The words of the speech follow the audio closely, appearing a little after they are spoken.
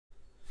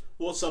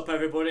What's up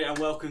everybody and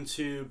welcome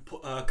to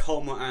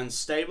Colmer and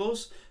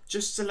Stables.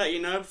 Just to let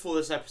you know before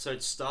this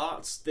episode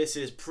starts, this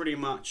is pretty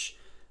much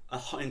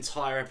an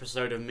entire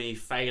episode of me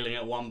failing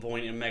at one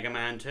point in Mega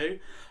Man 2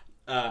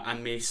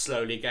 and me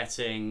slowly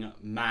getting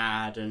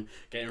mad and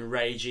getting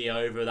ragey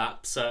over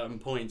that certain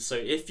point. So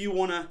if you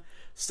want to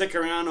stick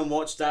around and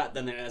watch that,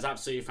 then it is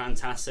absolutely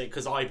fantastic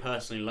because I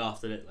personally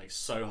laughed at it like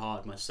so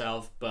hard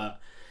myself. But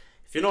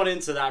if you're not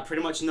into that,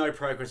 pretty much no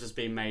progress has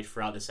been made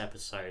throughout this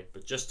episode,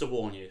 but just to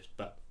warn you.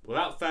 But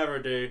without further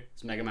ado,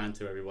 it's Mega Man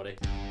 2, everybody.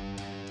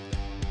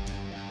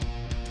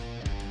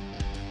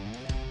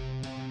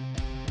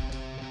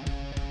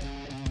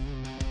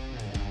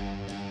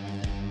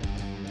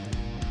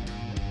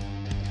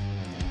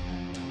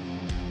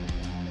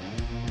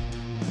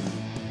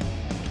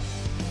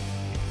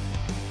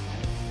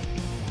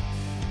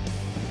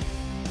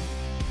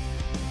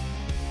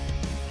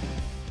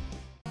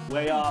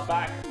 We are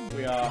back.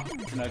 We are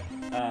gonna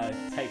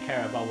take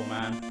care of Bubble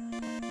Man.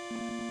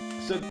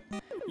 So,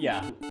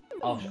 yeah,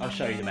 I'll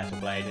show you the Metal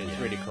Blade. It's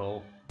really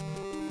cool.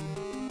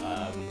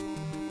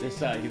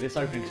 This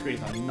opening screen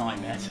is a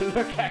nightmare to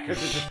look at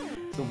because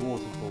it's a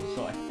waterfall.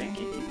 So I think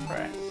if you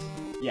press,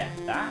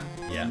 that,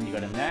 and you go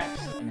to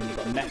next, and then you've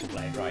got the Metal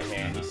Blade right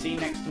here, and you see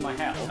next to my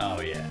health.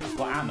 Oh yeah. I've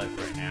got ammo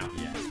for it now.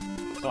 Yeah.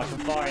 So I can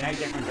fire in 8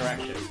 different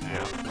directions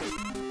now.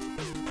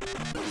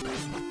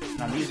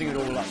 I'm using it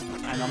all up,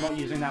 and I'm not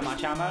using that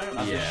much ammo.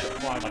 I've just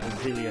fired like a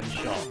zillion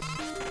shots.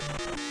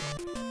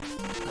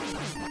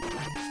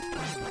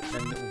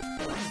 Then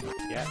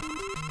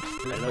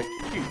they look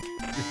cute.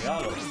 They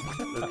are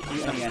look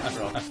cute NES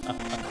rocks.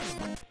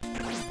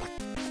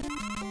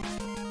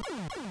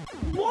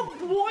 What?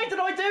 Why did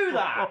I do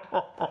that?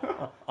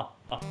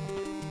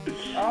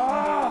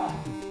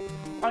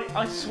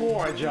 I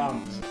swore I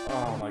jumped.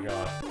 Oh my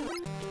god.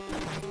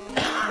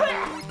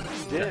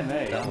 Dear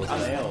me,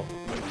 I'm ill.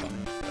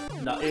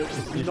 No, it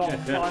was not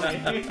funny.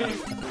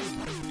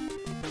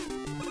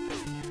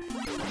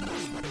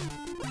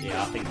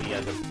 Yeah, I think the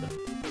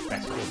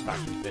best course of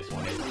action for this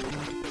one is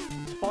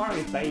firing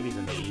with babies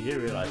in me. You do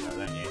realise that,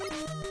 don't you?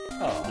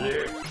 Oh.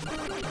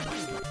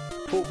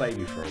 Poor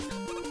baby frogs.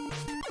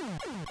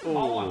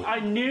 Oh,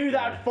 I knew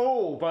that'd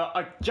fall, but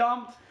I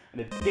jumped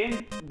and it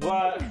didn't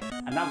work,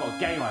 and now I've got a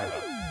game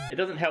over. It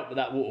doesn't help that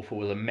that waterfall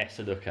was a mess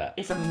to look at.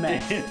 It's a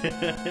mess.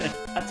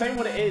 I tell you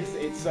what it is.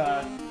 It's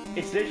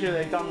literally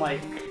they've done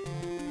like.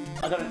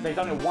 They've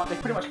done it one. They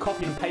pretty much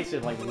copied and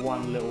pasted like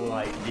one little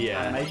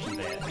animation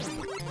bit,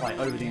 like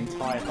over the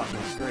entire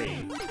fucking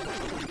screen.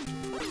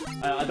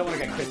 I don't want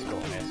to get critical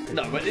on this.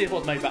 No, but it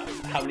was made back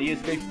how many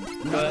years ago?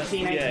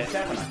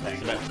 1987, I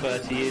think. It's about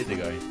 30 years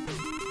ago.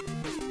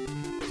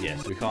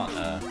 Yes, we can't.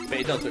 But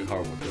it does look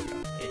horrible to look at.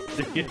 It's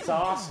a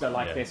disaster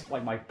like this.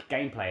 Like my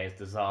gameplay is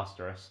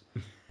disastrous.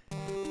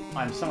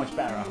 I'm so much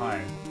better at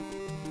home.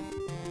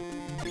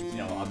 You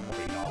know what? I'm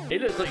probably not.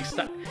 It looks like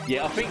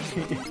I think.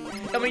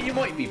 I mean, you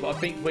might be, but I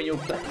think when you're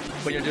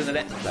doing the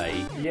Let's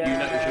Play, you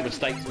notice your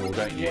mistakes more,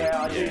 don't you?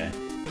 Yeah, I do.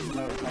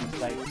 Notice my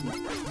mistakes.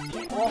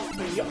 Get off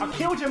me! I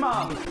killed your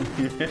mum!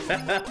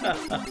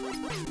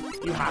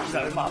 You have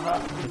no mother!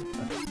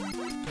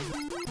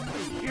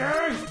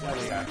 Yes! There we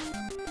go.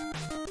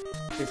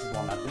 This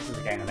is a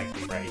game that makes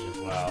me rage as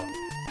well.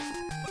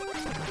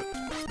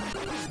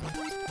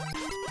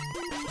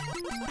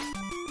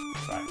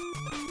 Right.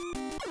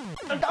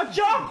 I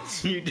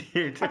jumped! You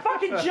did. I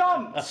fucking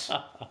jumped!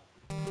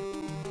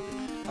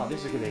 Oh,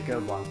 this is gonna be a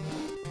good one.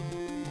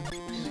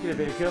 This is gonna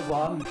be a good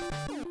one.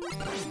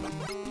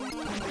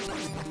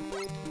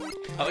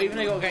 Oh, even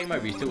though you got a game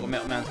over, you still got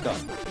Metal Man's gun?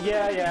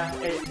 Yeah.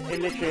 It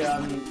literally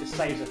it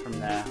saves it from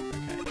there.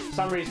 Okay. For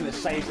some reason it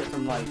saves it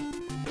from like...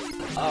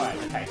 Alright,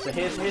 okay, so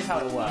here's how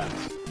it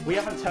works. We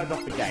haven't turned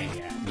off the game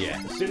yet.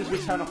 Yeah. As soon as we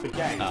turn off the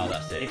game,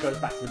 that's it. It goes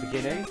back to the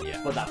beginning. Yeah.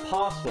 But that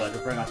password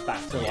will bring us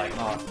back to like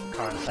our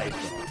current save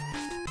store.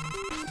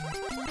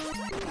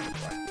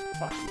 Right,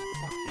 fuck you.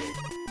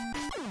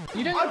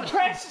 I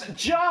pressed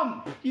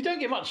jump! You don't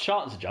get much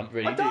chance to jump,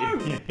 really, I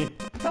don't!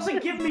 Doesn't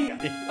give me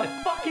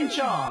a fucking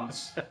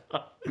chance!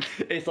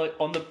 It's like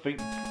on the thing.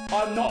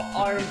 I'm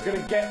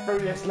gonna get through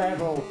this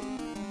level.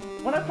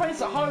 When I play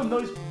this at home,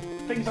 those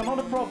things are not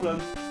a problem.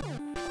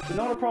 They're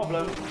not a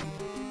problem.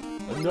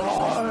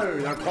 No,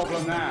 they're a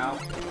problem now.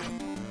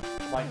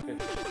 Like this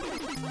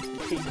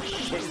piece of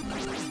shit.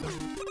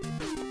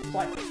 It's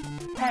like,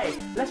 hey,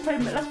 let's play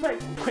a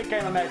quick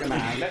game of Mega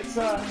Man. Let's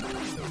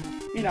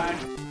you know.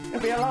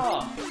 It'll be a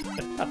laugh.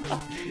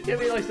 It'll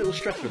be a nice little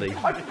stress relief.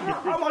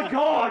 Oh my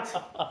god!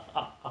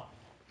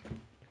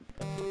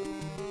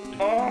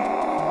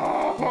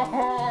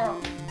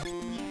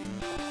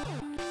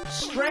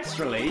 Stress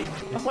relief?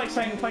 That's like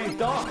saying playing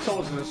Dark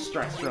Souls is a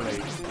stress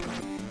relief.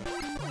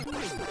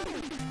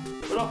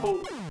 But I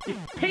thought, you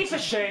piece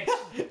of shit!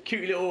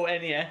 Cute little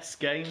NES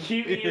game.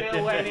 Cute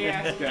little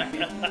NES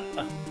game.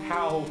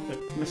 How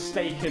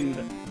mistaken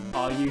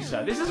are you,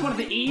 sir? This is one of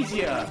the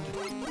easier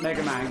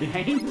Mega Man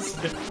games.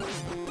 That's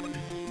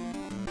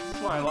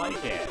why I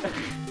like it.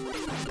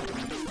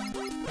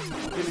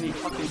 Not giving you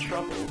fucking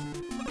trouble.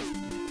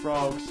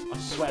 frogs. I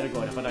swear to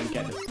God, if I don't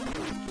get this,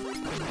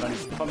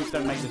 if I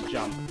don't make this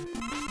jump.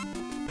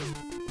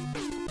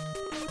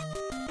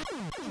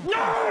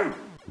 No!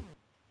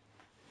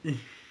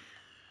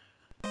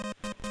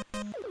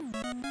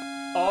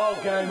 Oh,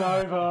 game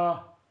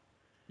over.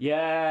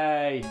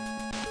 Yay.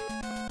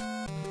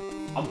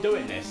 I'm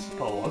doing this,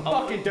 Paul. I'm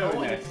fucking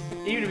doing this.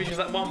 Even if it's just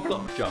that one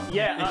block jump.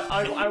 Yeah,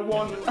 I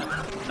want...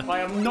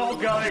 I am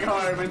not going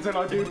home until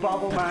I do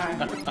Bubble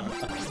Man.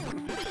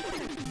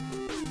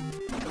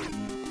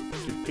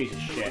 You piece of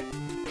shit.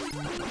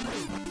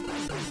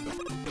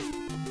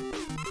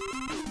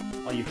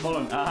 Are you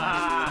following?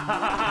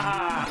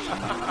 Ah!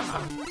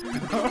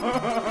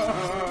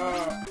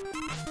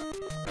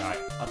 Right,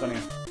 I've done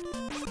it.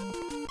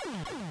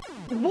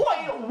 What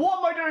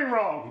am I doing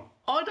wrong?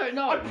 I don't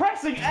know. I'm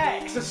pressing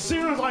X as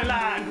soon as I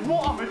land.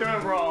 What am I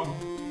doing wrong?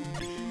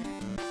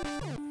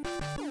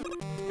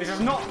 This is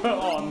not put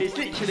on. It's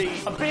literally.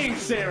 I'm being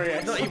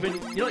serious. You're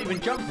not even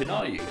jumping,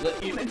 are you?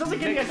 It doesn't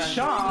give me a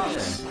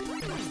chance.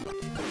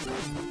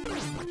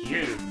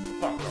 Yeah. You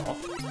fuck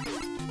off.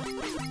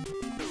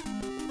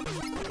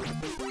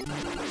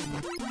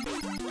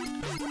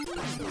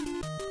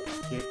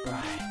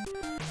 Right.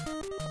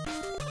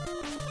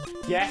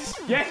 Yes.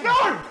 Yes.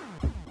 No.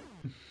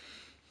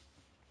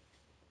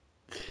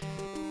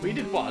 We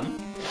did one.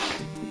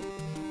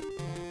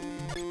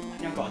 I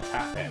think I've got to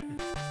tap it.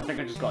 I think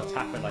I just got to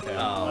tap it like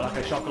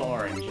a chocolate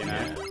orange, you know?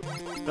 Yeah.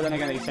 But then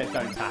again, he said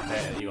don't tap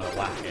it, you got to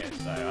whack it,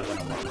 so I don't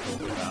know what I'm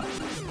talking about.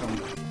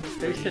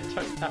 Who said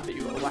don't tap it,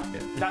 you got to whack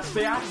it? That's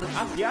the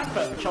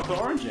advert for chocolate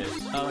oranges.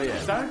 Oh,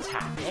 yeah. Don't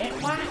tap it,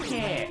 whack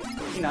it,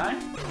 you know?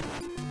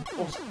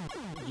 Also,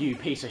 you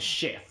piece of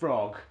shit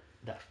frog.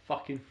 That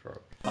fucking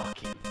frog.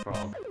 Fucking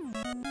frog.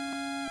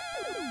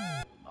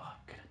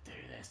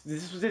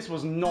 This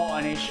was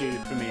not an issue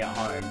for me at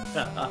home.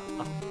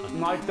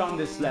 And I've done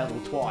this level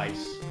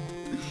twice.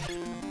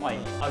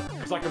 Like,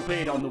 because I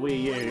completed it on the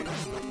Wii U,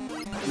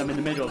 and I'm in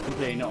the middle of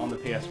completing it on the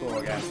PS4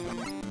 again.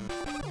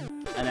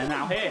 And then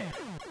now here,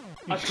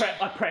 I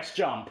press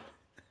jump.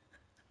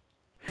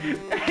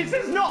 This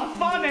is not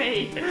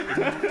funny!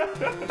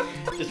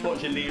 Just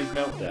watching Liam's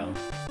meltdown.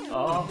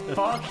 Oh,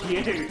 fuck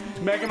you.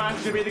 Mega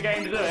Man's gonna be the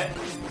game to do it.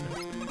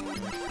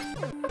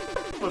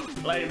 We're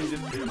playing this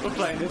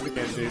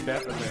again, dude,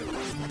 definitely.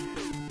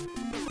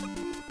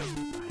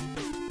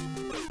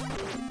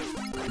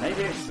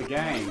 Maybe it's the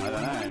game, I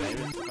don't know.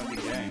 Maybe it's the fucking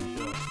game,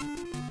 sure.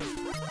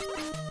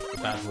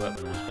 Bad work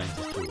when I was playing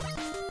this tools.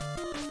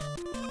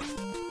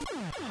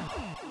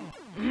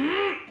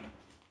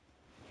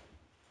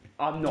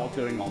 I'm not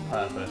doing it on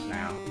purpose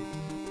now.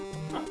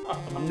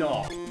 I'm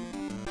not.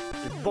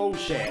 It's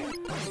bullshit.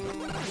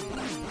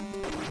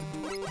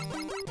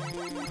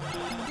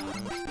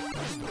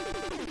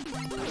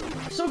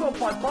 Still got to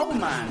fight Bubble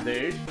Man,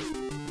 dude.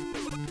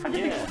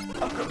 Yeah.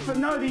 But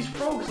no, these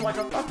frogs are like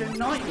a fucking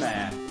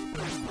nightmare.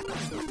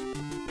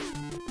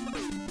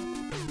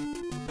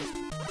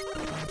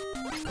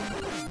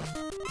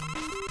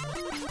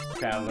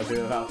 Okay, I'm gonna do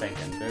it without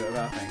thinking.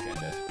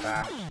 Just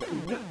fast.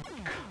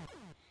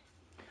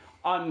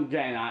 I'm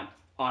getting that.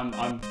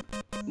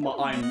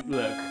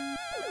 Look.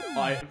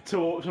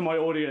 To my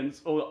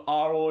audience, or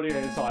our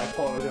audience, I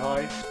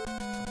apologise.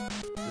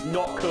 It's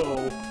not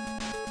cool.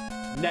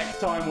 Next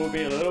time we'll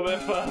be a little bit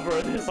further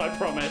in this, I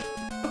promise.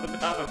 We'll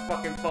have a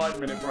fucking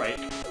 5-minute break.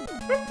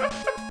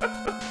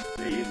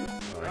 Jesus.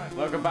 Right.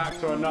 Welcome back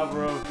to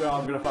another of...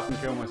 I'm gonna fucking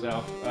kill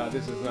myself.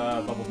 This is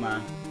Bubble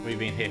Man. We've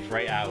been here for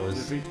 8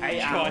 hours. 8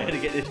 hours. Trying to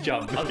get this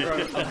jump. I've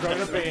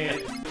grown a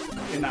beard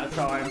in that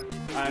time,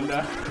 and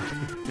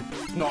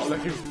not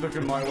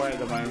looking my way at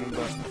the moment,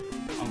 but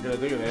I'm gonna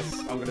do this.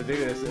 I'm gonna do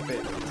this if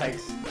it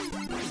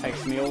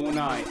takes me all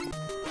night.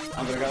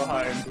 I'm gonna go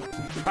home,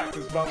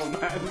 practice Bubble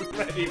Man,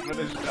 ready for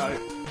the show.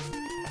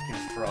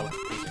 Fucking frog,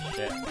 piece of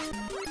shit.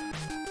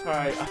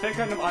 Alright, I think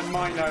I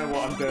might know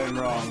what I'm doing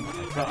wrong,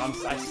 but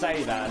I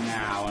say that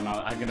now, and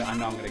I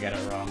know I'm gonna get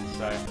it wrong,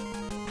 so...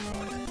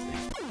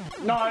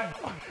 No!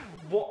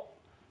 What?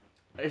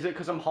 Is it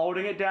because I'm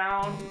holding it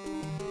down?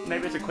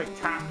 Maybe it's a quick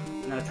tap,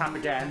 and then a tap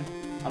again.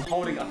 I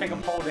think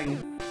I'm holding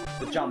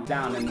the jump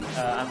down and,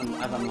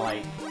 as I'm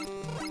like,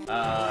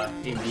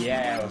 in the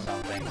air or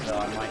something, so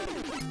I'm like...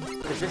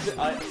 Because this is,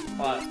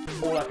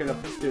 all I can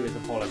do is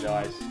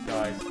apologise,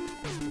 guys.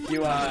 If you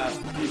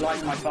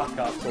like my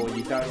fuck-ups or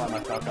you don't like my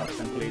fuck-ups,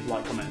 then please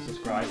like, comment, and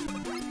subscribe.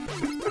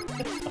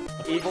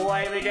 Either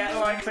way, we get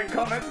likes and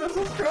comments and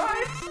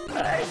subscribes!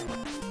 Hey!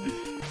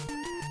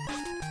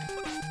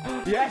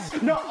 Yes!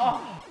 No!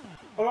 Oh.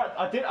 Alright,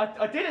 I did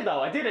it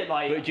though, I did it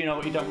like... But do you know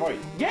what you've done right?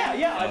 Yeah,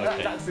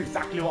 okay. That's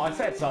exactly what I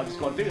said, so I've just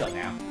got to do that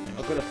now.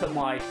 I've got to put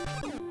my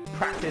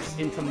practice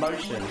into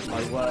motion,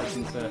 my words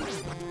into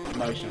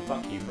motion.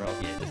 Fuck you, bro.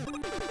 Yeah, just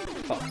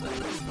fuck them.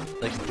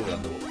 They can do it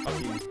underwater. Fuck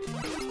you.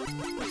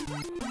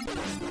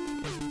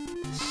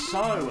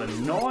 So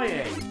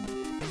annoying!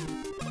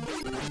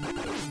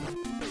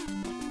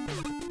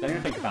 Don't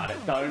even think about it.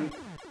 Don't.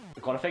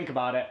 You've got to think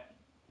about it.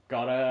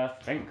 Gotta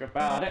think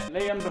about it,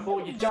 Liam,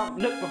 before you jump.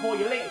 Look, before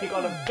you leap, you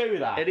gotta do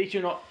that. At least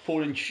you're not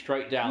falling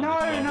straight down. No,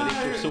 this time. no. At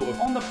least you're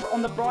sort of...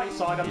 On the bright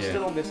side, I'm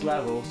still on this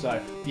level,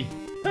 so.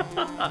 And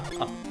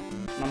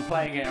I'm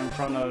playing it in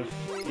front of,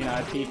 you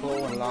know, people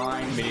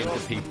online. Millions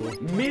of people.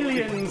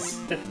 Millions!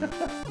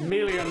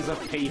 Millions of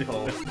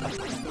people.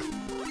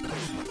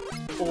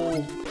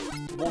 All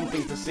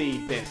wanting to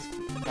see this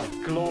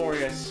like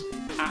glorious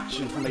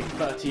action from a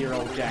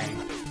 30-year-old game.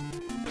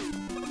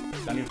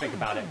 Don't even think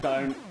about it.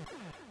 Don't.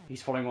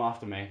 He's following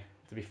after me,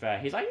 to be fair.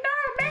 He's like,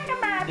 no, Mega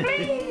Man,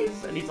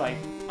 please! And he's like,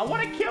 I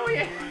want to kill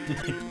you!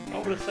 I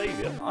want to save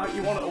you.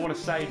 You want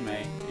to save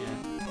me?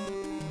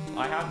 Yeah.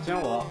 I have, do you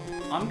know what?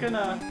 I'm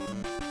gonna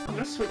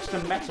switch to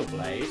Metal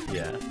Blade.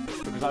 Yeah.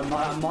 Because I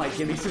might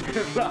give me some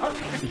good luck.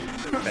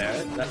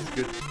 Fair, that's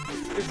good.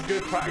 It's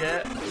good practice.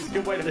 Yeah. It's a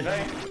good way to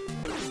think.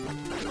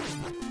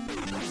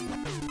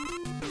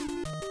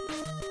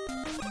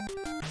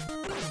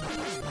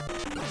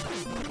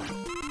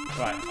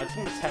 Right, I just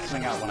want to test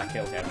something out when I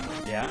kill him.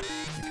 Yeah?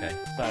 Okay.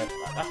 So,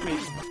 that's me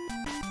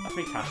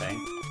tapping.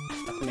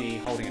 That's me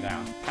holding it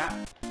down. Tap,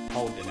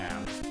 hold it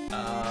down.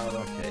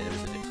 Okay, there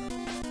was a difference.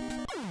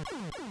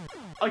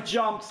 I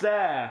jumped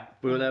there!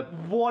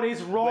 What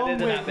is wrong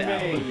with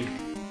me?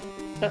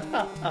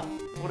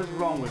 What is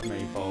wrong with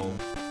me, Paul?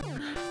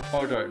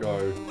 I don't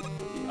know.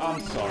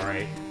 I'm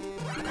sorry.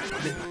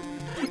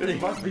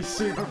 This must be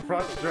super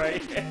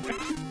frustrating. I'm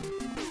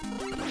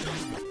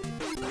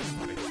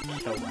gonna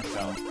kill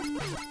myself.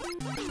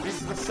 This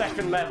is the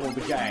second level of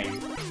the game.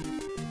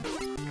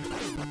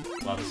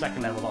 Well, the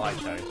second level that I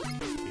chose, to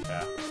be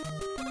fair.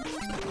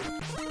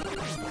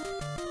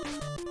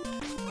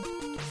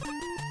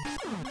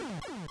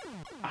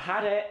 I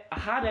had it. I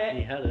had it.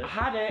 You had it. I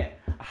had it.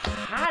 I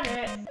had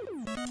it.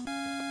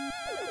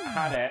 I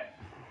had it.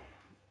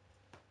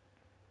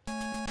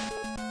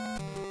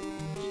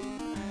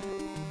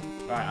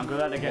 Right, I'm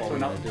gonna let it get to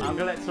another. I'm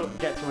gonna let it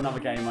get to another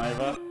game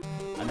over,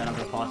 and then I'm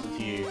gonna pass it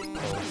to you,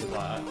 Paul,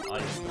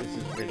 because this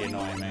is really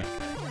annoying me.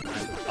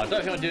 I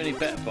don't think I'll do any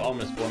better, but I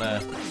just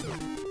wanna.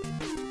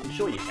 I'm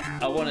sure you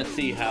can. I wanna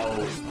see how,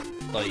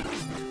 like,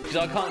 because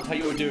I can't tell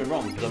you what you're doing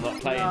wrong because I'm not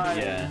playing. No.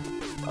 Yeah,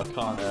 I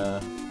can't.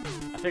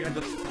 I think I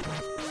just.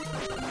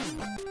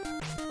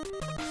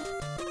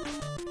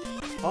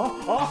 Oh!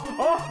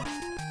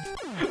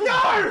 No!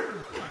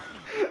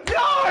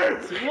 No!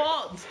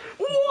 What?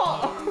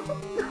 What?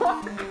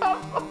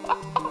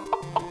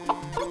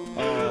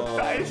 Oh.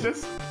 That is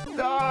just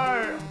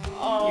no.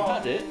 Oh. You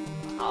had it.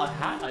 I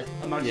had.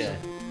 I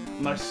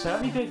most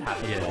certainly did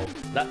have it. Yeah.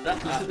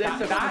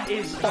 That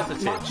is positive.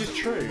 As much is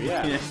true.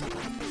 Yeah.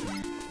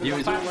 You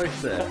was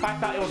almost there. The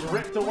fact that it was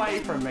ripped away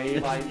from me,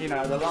 like, you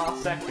know, the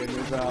last second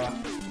is.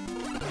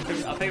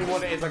 I think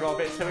what it is, I got a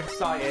bit too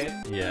excited.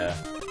 Yeah.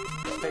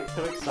 Got a bit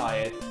too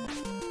excited.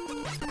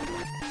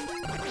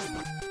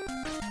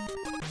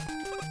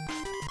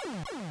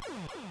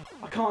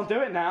 I can't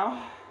do it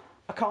now.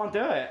 I can't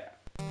do it.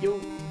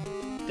 You're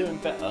doing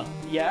better.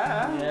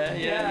 Yeah.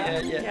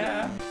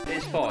 Yeah.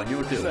 It's fine.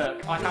 You'll do it.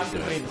 Look, I have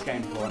completed this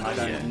game before, and I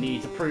don't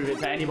need to prove it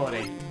to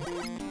anybody.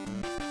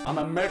 I'm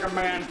a Mega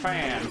Man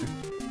fan.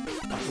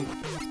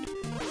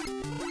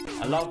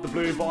 I love the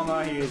Blue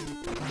Bomber. He is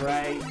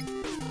great.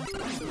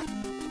 For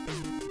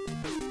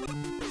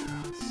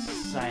God's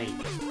sake.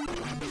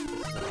 This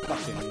is a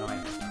fucking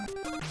nightmare.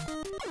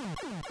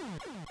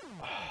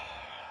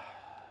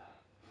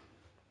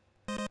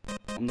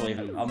 I'm not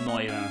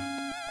even.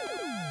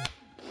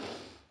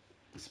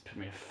 This put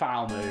me in a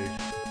foul mood.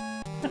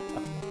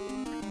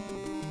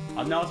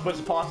 I know I'm supposed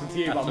to pass it to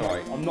you, but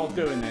I'm not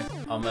doing this.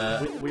 I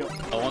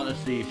want to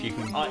see if you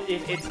can. I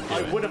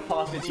would have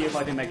passed it to you if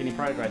I didn't make any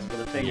progress, but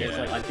the thing is,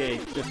 like, I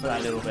did just for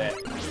that little bit,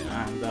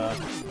 and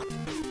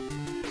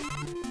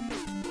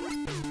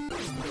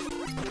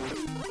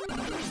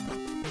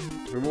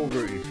we're all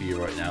rooting for you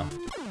right now.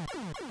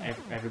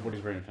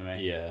 Everybody's rooting for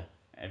me. Yeah.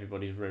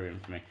 Everybody's rooting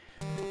for me.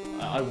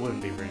 I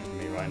wouldn't be rooting for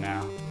me right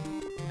now.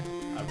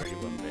 I really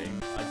wouldn't be.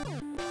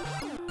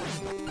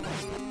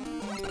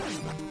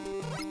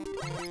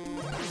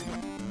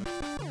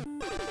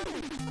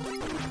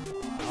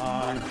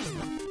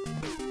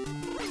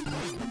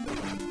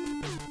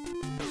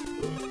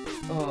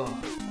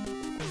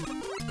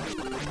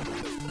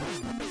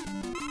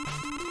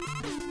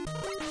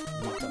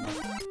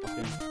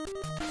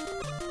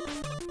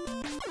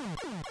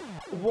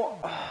 What?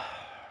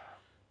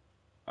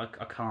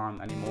 I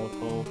can't anymore,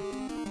 Paul.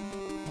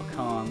 I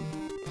can't.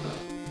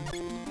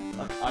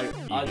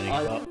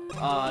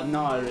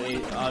 No,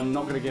 I'm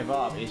not gonna give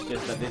up. It's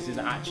just that this is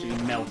actually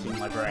melting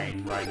my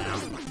brain right now.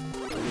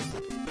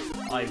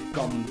 I've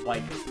gone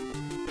like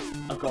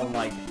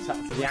to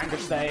the anger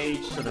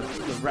stage, to the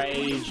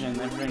rage and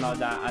everything like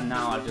that, and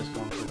now I've just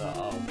gone to the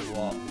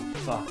what the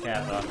fuck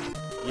ever,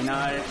 you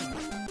know?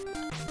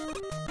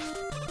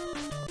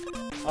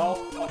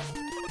 Oh.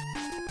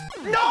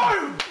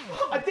 No!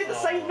 I did the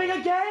same thing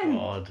again!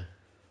 God.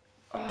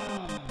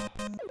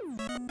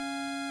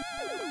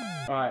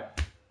 Right.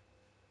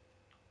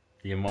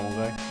 Your mum will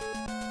go?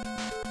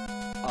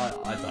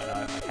 I don't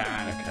know if I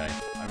can. Okay.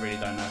 I really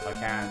don't know if I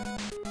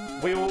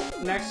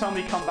can. Next time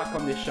we come back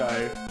on this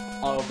show,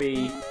 I'll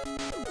be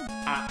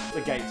at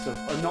the gates of,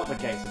 not the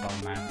gates of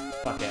Iron Man.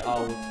 Fuck it,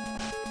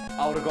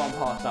 I would have gone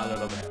past that a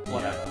little bit.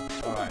 Whatever.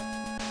 Alright.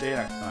 See you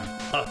next time.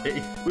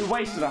 Bye. We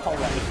wasted a whole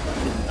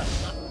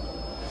episode.